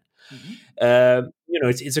 2010. Mhm.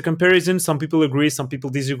 It's a comparison. Some people agree, some people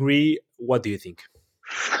disagree. What do you think?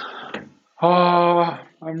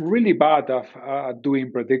 I'm really bad at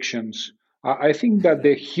doing predictions. I think that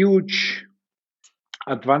the huge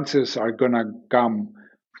advances are going to come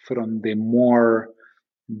from the more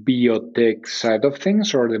biotech side of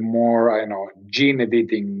things, or the more, I don't know, gene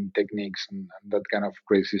editing techniques and that kind of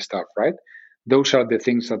crazy stuff, right? Those are the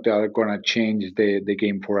things that are going to change the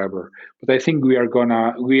game forever. But I think we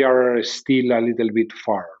are still a little bit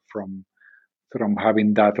far from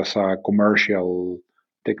having that as a commercial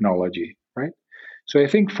technology, right? So I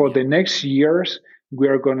think for Yeah. the next years, we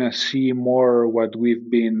are going to see more what we've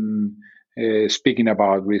been speaking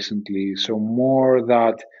about recently. So more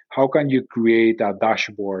that how can you create a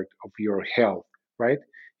dashboard of your health, right?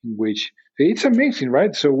 In which it's amazing,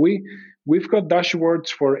 right? So we've got dashboards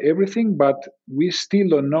for everything, but we still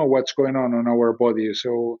don't know what's going on our body.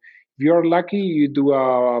 So if you're lucky, you do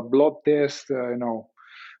a blood test,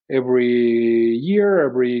 every year,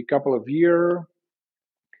 every couple of years,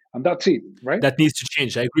 and that's it, right? That needs to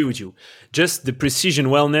change. I agree with you. Just the precision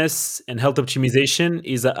wellness and health optimization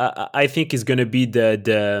is, I think, is going to be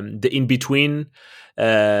the in between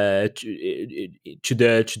to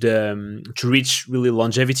reach really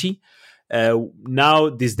longevity. Now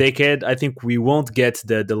this decade, I think we won't get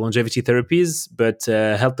the longevity therapies, but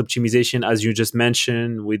health optimization, as you just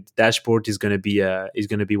mentioned, with dashboard is going to be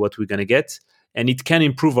what we're going to get, and it can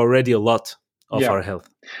improve already a lot of Yeah, our health.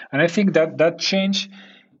 and I think that that change,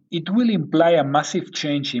 it will imply a massive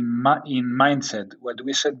change in in mindset. What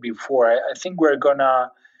we said before, I think we're gonna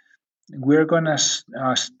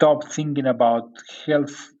stop thinking about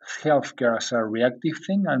healthcare as a reactive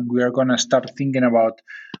thing, and we are gonna start thinking about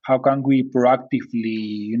how can we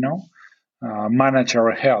proactively, manage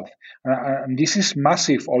our health. And this is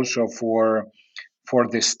massive also for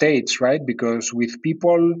the states, right? Because with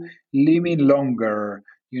people living longer,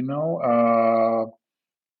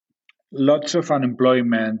 lots of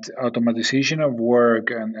unemployment, automatization of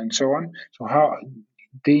work, and so on. So how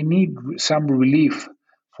they need some relief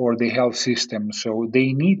for the health system. So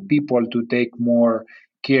they need people to take more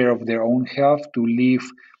care of their own health, to live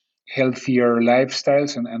healthier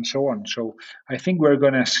lifestyles, and so on. So I think we're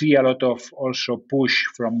going to see a lot of also push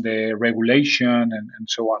from the regulation and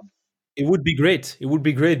so on. It would be great. It would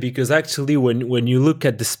be great because actually, when you look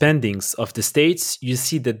at the spendings of the states, you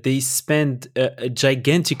see that they spend a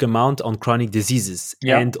gigantic amount on chronic diseases,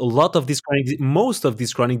 Yeah. and a lot of most of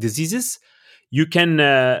these chronic diseases, you can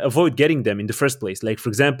avoid getting them in the first place. Like for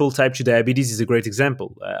example, type 2 diabetes is a great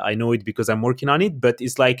example. I know it because I'm working on it, but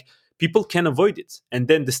it's like people can avoid it, and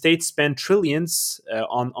then the states spend trillions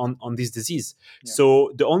on this disease. Yeah.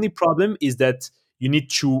 So the only problem is that you need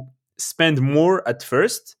to spend more at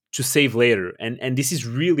first to save later, and this is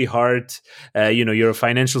really hard. You're a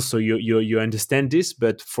financial, so you understand this,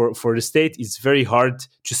 but for the state it's very hard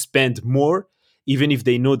to spend more even if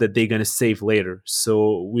they know that they're going to save later.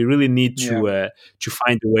 So we really need Yeah. to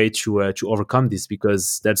find a way to overcome this,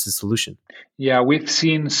 because that's the solution. Yeah, we've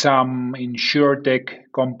seen some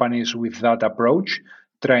tech companies with that approach,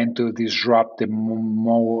 trying to disrupt the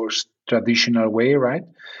most traditional way, right?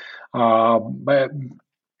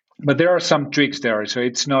 But there are some tricks there, so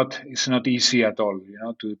it's not easy at all,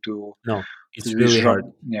 No, to it's really disrupt. hard.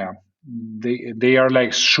 Yeah, they are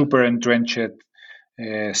like super entrenched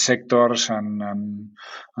sectors and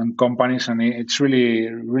companies, and it's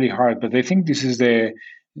really hard. But I think this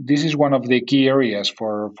is one of the key areas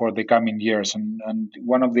for the coming years, and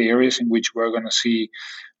one of the areas in which we're going to see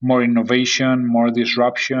more innovation, more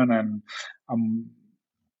disruption, and um,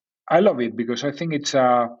 I love it because I think is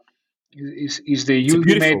the It's a ultimate.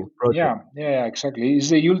 beautiful project. Yeah, exactly. It's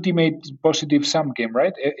the ultimate positive sum game,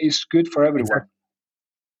 right? It's good for everyone. Exactly.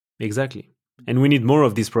 Exactly. And we need more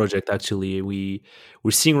of this project. Actually,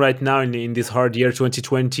 we're seeing right now in this hard year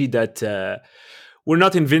 2020 that we're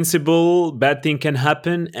not invincible. Bad thing can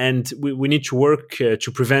happen, and we need to work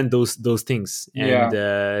to prevent those things. And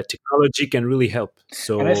Yeah. technology can really help.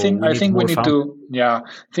 And I So think we I need think we more need found. to yeah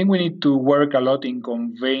I think we need to work a lot in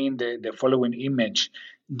conveying the following image.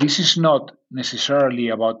 This is not necessarily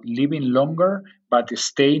about living longer, but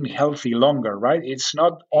staying healthy longer, right? It's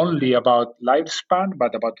not only Exactly. about lifespan,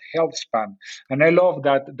 but about health span. And I love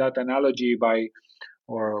that analogy by,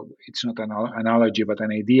 or it's not an analogy, but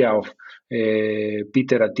an idea of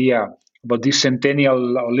Peter Attia about this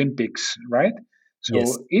centennial Olympics, right? Yes. So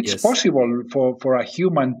it's Yes. possible for a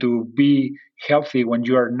human to be healthy when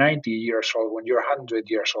you are 90 years old, when you're 100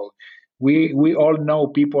 years old. We all know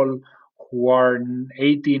people who are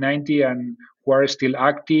 80, 90, and who are still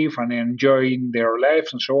active and enjoying their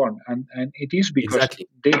lives and so on. And it is because Exactly.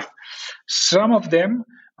 they, some of them,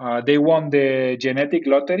 they won the genetic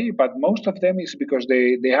lottery, but most of them is because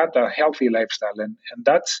they had a healthy lifestyle, and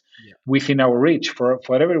that's within our reach for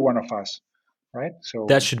every one of us, right?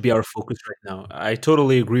 That So should be our focus right now. I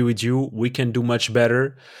totally agree with you. We can do much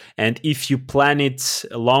better. And if you plan it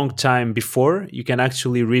a long time before, you can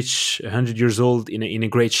actually reach 100 years old in a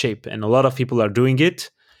great shape. And a lot of people are doing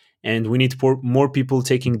it. And we need more people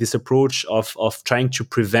taking this approach of trying to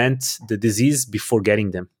prevent the disease before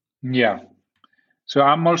getting them. yeah, so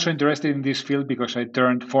I'm also interested in this field because I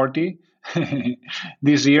turned 40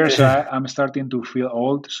 this year, so I'm starting to feel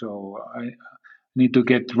old. So I need to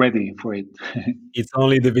get ready for it. It's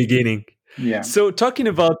only the beginning. Yeah, So, talking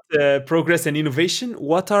about progress and innovation,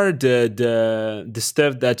 what are the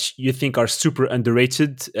stuff that you think are super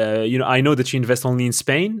underrated? I know that you invest only in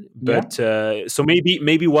Spain, yeah. but so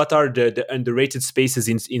maybe what are the underrated spaces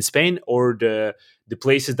in Spain, or the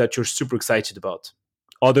places that you're super excited about,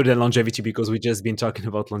 other than longevity, because we just been talking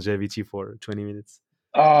about longevity for 20 minutes.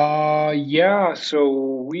 Yeah,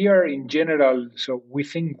 so we are in general, so we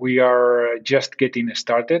think we are just getting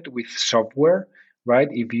started with software, right?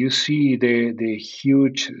 If you see the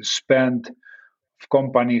huge spend of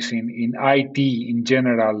companies in IT in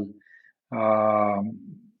general, um,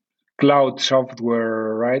 cloud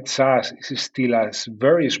software, right? SaaS is still a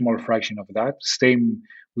very small fraction of that. Same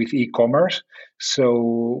with e-commerce.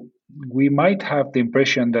 So we might have the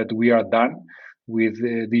impression that we are done with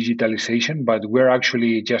digitalization, but we're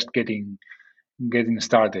actually just getting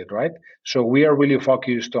started, right? So we are really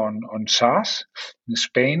focused on SaaS in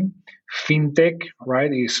Spain. FinTech,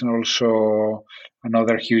 right, is also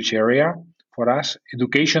another huge area for us.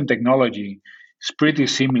 Education technology is pretty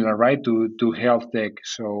similar, right, to health tech.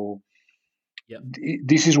 So Yeah.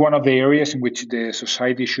 this is one of the areas in which the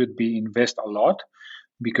society should be invest a lot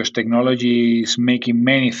because technology is making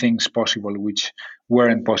many things possible which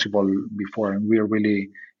weren't possible before, and we're really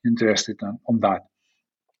interested on that.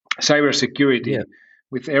 Yeah. Cybersecurity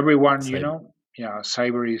with everyone, Cyber. yeah,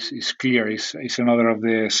 cyber is clear, is another of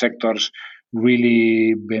the sectors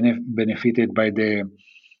really benefited by the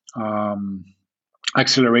um,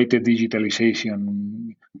 accelerated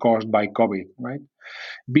digitalization caused by COVID, right?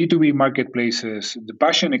 B2B marketplaces, the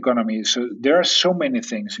passion economy. So there are so many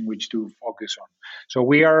things in which to focus on. So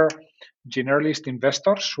we are generalist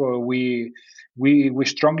investors. So we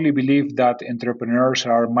strongly believe that entrepreneurs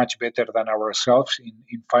are much better than ourselves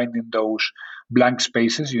in finding those blank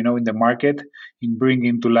spaces, in the market, in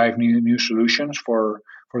bringing to life new solutions for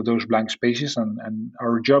those blank spaces. And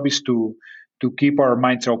our job is to keep our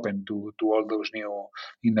minds open to all those new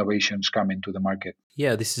innovations coming to the market.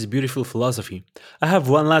 Yeah, this is beautiful philosophy. I have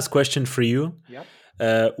one last question for you. Yep.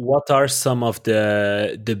 What are some of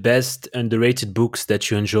the best underrated books that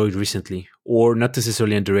you enjoyed recently, or not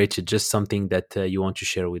necessarily underrated, just something that you want to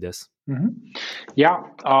share with us? Mhm. Yeah,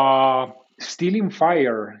 Stealing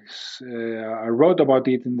Fire. I wrote about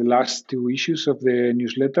it in the last two issues of the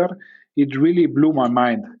newsletter. It really blew my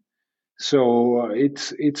mind. So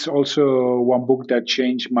it's also one book that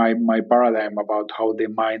changed my paradigm about how the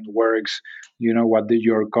mind works. What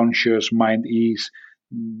your conscious mind is.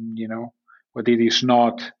 What it is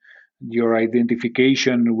not. Your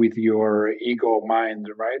identification with your ego mind,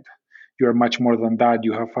 right? You're much more than that.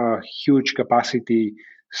 You have a huge capacity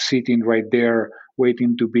sitting right there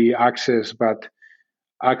waiting to be accessed, but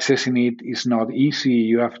accessing it is not easy.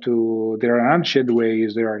 You have to, there are ancient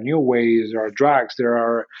ways, there are new ways, there are drugs, there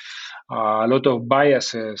are a lot of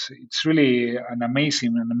biases. It's really an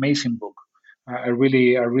amazing book. I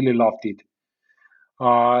really loved it.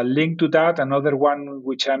 Linked to that, another one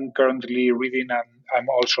which I'm currently reading and I'm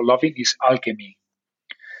also loving is Alchemy.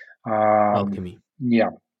 Alchemy. Yeah,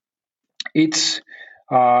 it's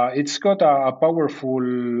got a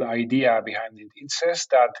powerful idea behind it. It says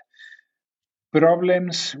that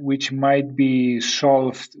problems which might be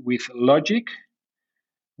solved with logic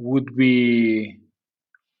would be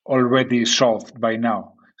already solved by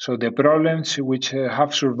now. So the problems which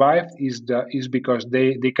have survived is because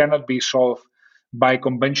they cannot be solved by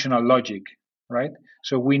conventional logic, right?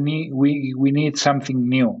 So we need something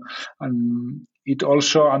new, and it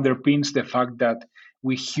also underpins the fact that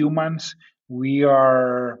we humans, we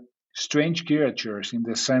are strange creatures in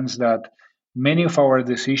the sense that many of our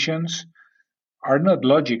decisions are not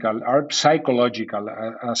logical, are psychological,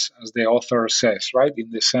 as the author says, right? In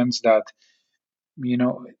the sense that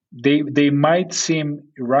they might seem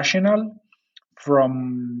irrational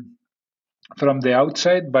from the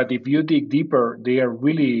outside, but if you dig deeper, they are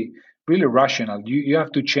really rational. You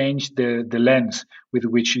have to change the lens with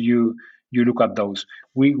which you look at those.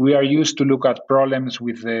 We are used to look at problems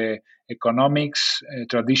with the economics,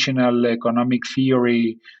 traditional economic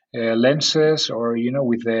theory lenses, or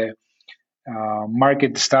with the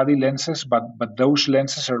market study lenses, but those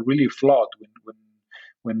lenses are really flawed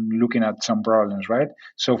when looking at some problems, right?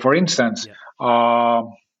 So, for instance, Yeah. uh,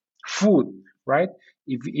 food, right?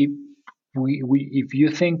 If you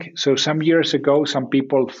think so, some years ago, some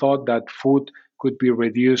people thought that food could be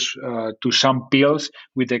reduced to some pills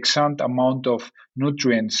with exact amount of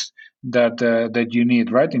nutrients that you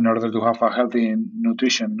need, right, in order to have a healthy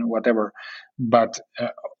nutrition, whatever. But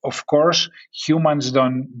of course, humans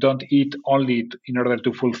don't eat only in order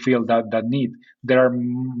to fulfill that need. There are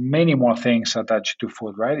many more things attached to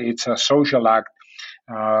food, right? It's a social act.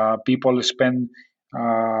 People spend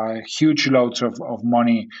huge loads of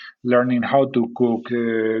money learning how to cook,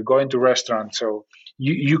 going to restaurants. So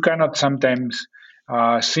you cannot sometimes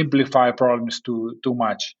simplify problems too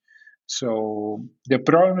much. So the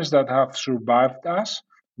problems that have survived us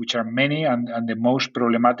which are many and the most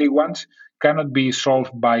problematic ones, cannot be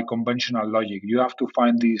solved by conventional logic. You have to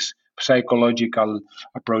find these psychological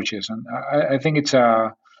approaches, and I think it's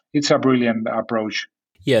a brilliant approach.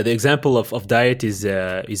 Yeah, the example of diet is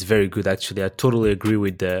very good. Actually, I totally agree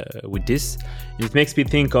with this. It makes me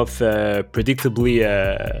think of Predictably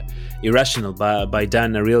Irrational by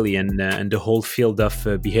Dan Ariely and the whole field of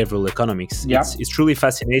behavioral economics. Yeah. It's truly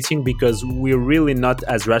fascinating because we're really not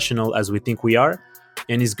as rational as we think we are,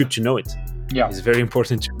 and it's good to know it. Yeah, it's very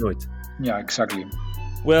important to know it. Yeah, exactly.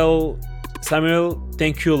 Well, Samuel,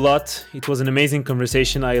 thank you a lot. It was an amazing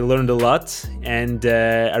conversation. I learned a lot, and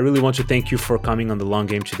I really want to thank you for coming on The Long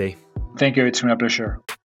Game today. Thank you. It's been a pleasure.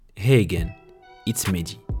 Hey again, it's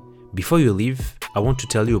Mehdi. Before you leave, I want to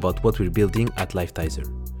tell you about what we're building at Lifetizer.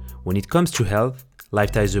 When it comes to health,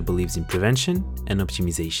 Lifetizer believes in prevention and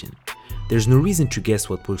optimization. There's no reason to guess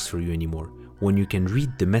what works for you anymore when you can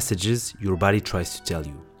read the messages your body tries to tell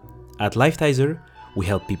you. At Lifetizer, we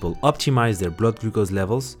help people optimize their blood glucose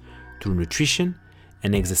levels through nutrition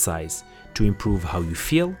and exercise to improve how you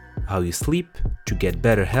feel, how you sleep, to get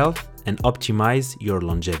better health and optimize your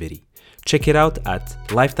longevity. Check it out at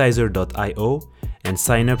lifetizer.io and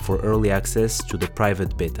sign up for early access to the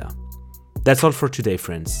private beta. That's all for today,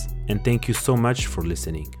 friends, and thank you so much for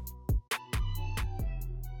listening.